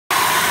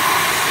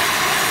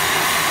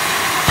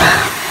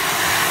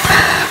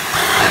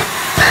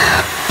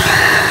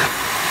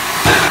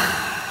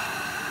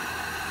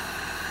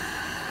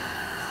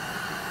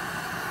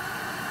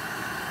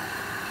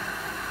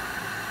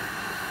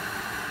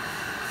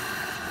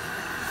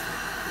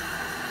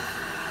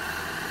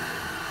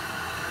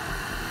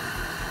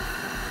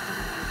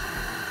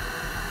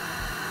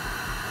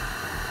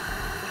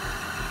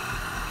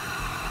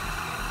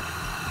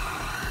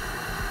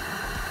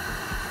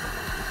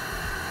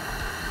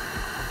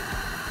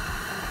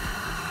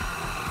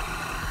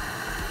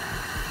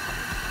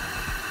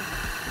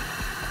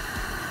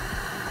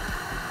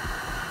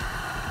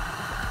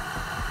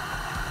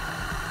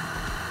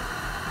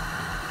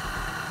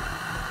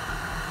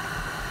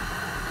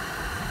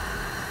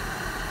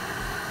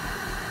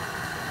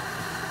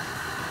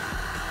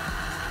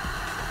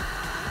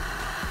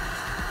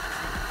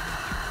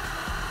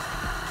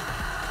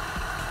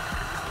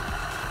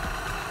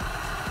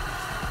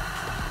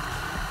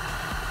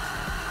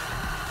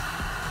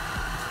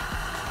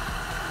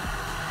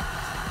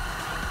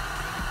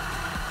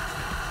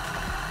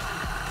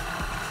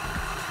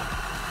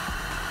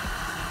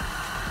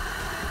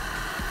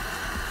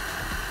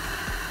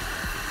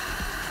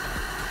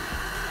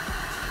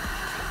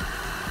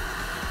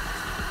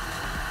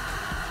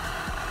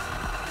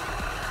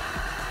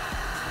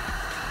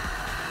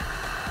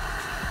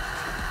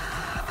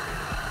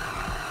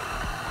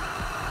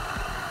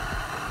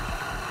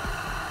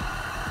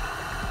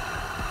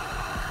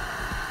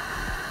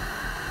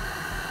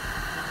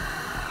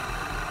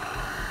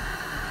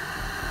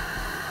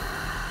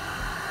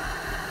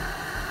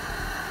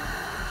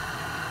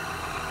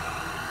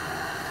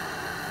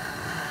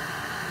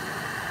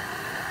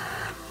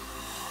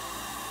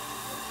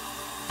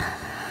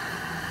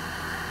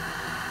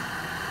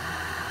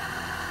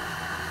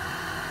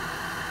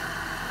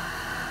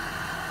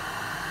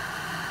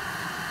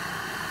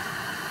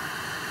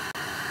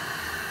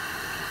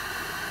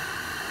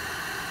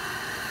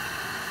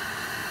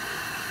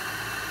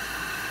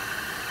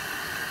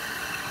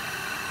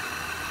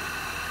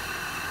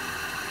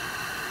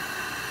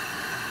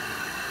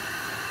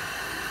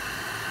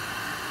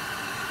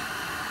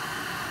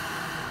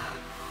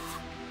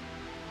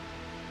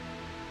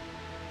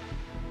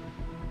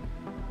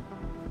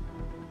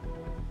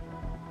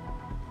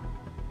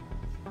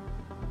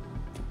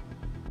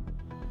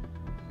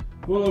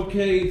Well,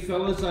 okay,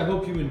 fellas, I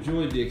hope you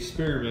enjoyed the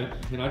experiment,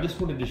 and I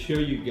just wanted to show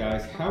you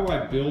guys how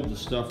I build the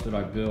stuff that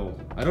I build.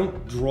 I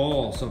don't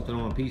draw something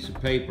on a piece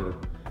of paper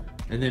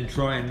and then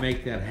try and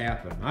make that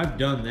happen. I've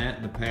done that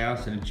in the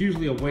past, and it's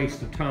usually a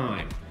waste of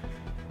time.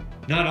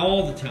 Not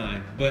all the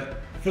time, but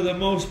for the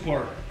most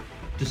part,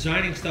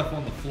 designing stuff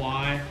on the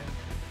fly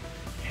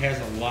has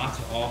a lot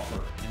to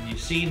offer. And you've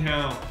seen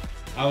how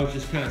I was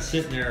just kind of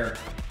sitting there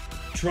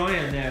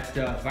trying that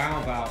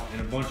valve out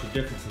in a bunch of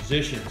different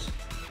positions.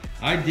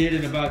 I did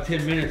in about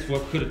 10 minutes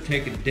what could have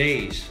taken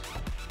days,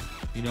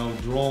 you know,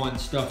 drawing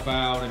stuff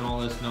out and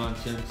all this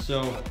nonsense.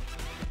 So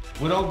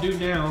what I'll do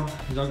now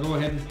is I'll go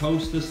ahead and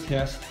post this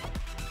test,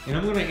 and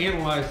I'm going to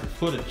analyze the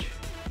footage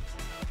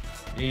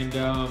and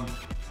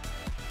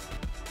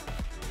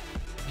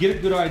get a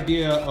good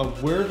idea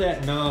of where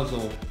that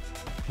nozzle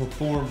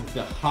performed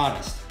the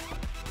hottest.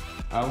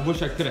 I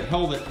wish I could have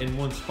held it in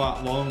one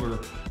spot longer,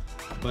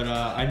 but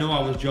I know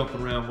I was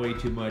jumping around way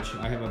too much.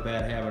 I have a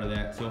bad habit of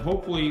that. So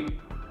hopefully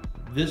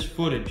this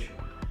footage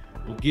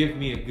will give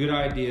me a good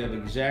idea of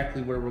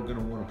exactly where we're going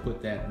to want to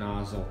put that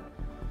nozzle.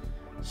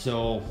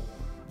 So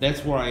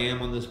that's where I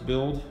am on this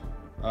build.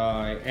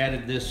 I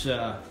added this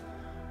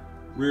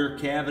rear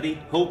cavity,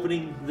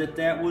 hoping that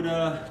that would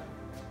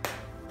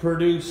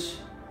produce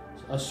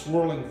a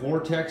swirling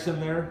vortex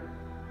in there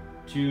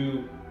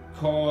to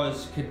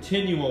cause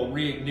continual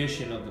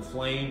reignition of the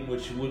flame,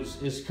 which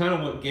is kind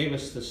of what gave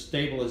us the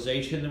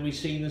stabilization that we've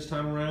seen this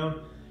time around.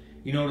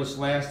 You notice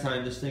last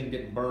time this thing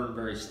didn't burn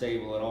very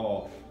stable at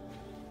all.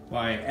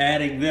 By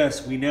adding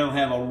this, we now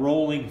have a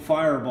rolling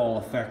fireball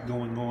effect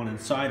going on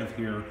inside of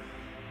here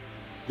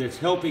that's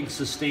helping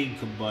sustain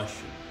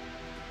combustion.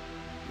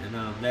 And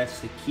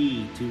that's the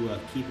key to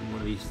keeping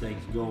one of these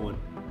things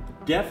going.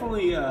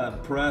 Definitely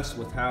impressed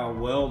with how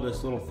well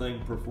this little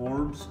thing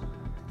performs.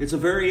 It's a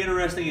very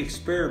interesting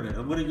experiment.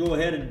 I'm going to go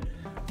ahead and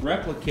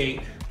replicate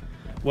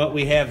what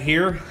we have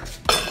here,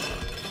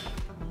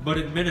 but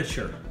in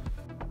miniature.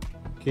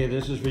 Okay,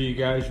 this is for you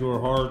guys who are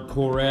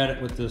hardcore at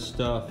it with this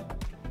stuff.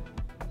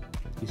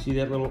 You see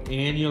that little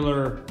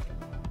annular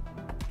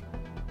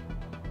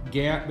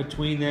gap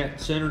between that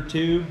center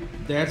tube?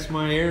 That's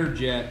my air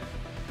jet.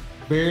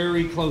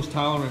 Very close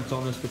tolerance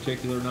on this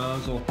particular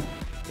nozzle.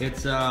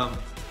 It's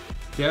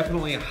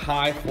definitely a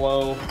high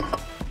flow,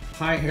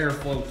 high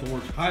airflow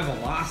towards high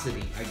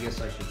velocity, I guess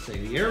I should say.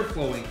 The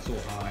airflow ain't so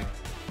high,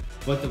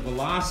 but the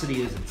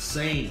velocity is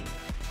insane.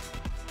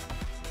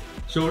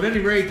 So at any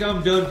rate,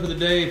 I'm done for the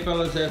day,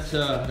 fellas. That's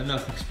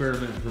enough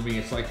experimenting for me.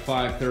 It's like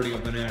 5:30.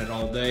 I've been at it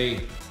all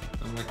day.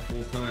 I'm like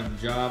full-time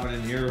jobbing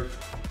in here.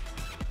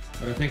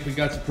 But I think we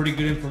got some pretty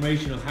good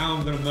information on how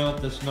I'm going to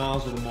mount this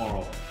nozzle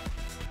tomorrow.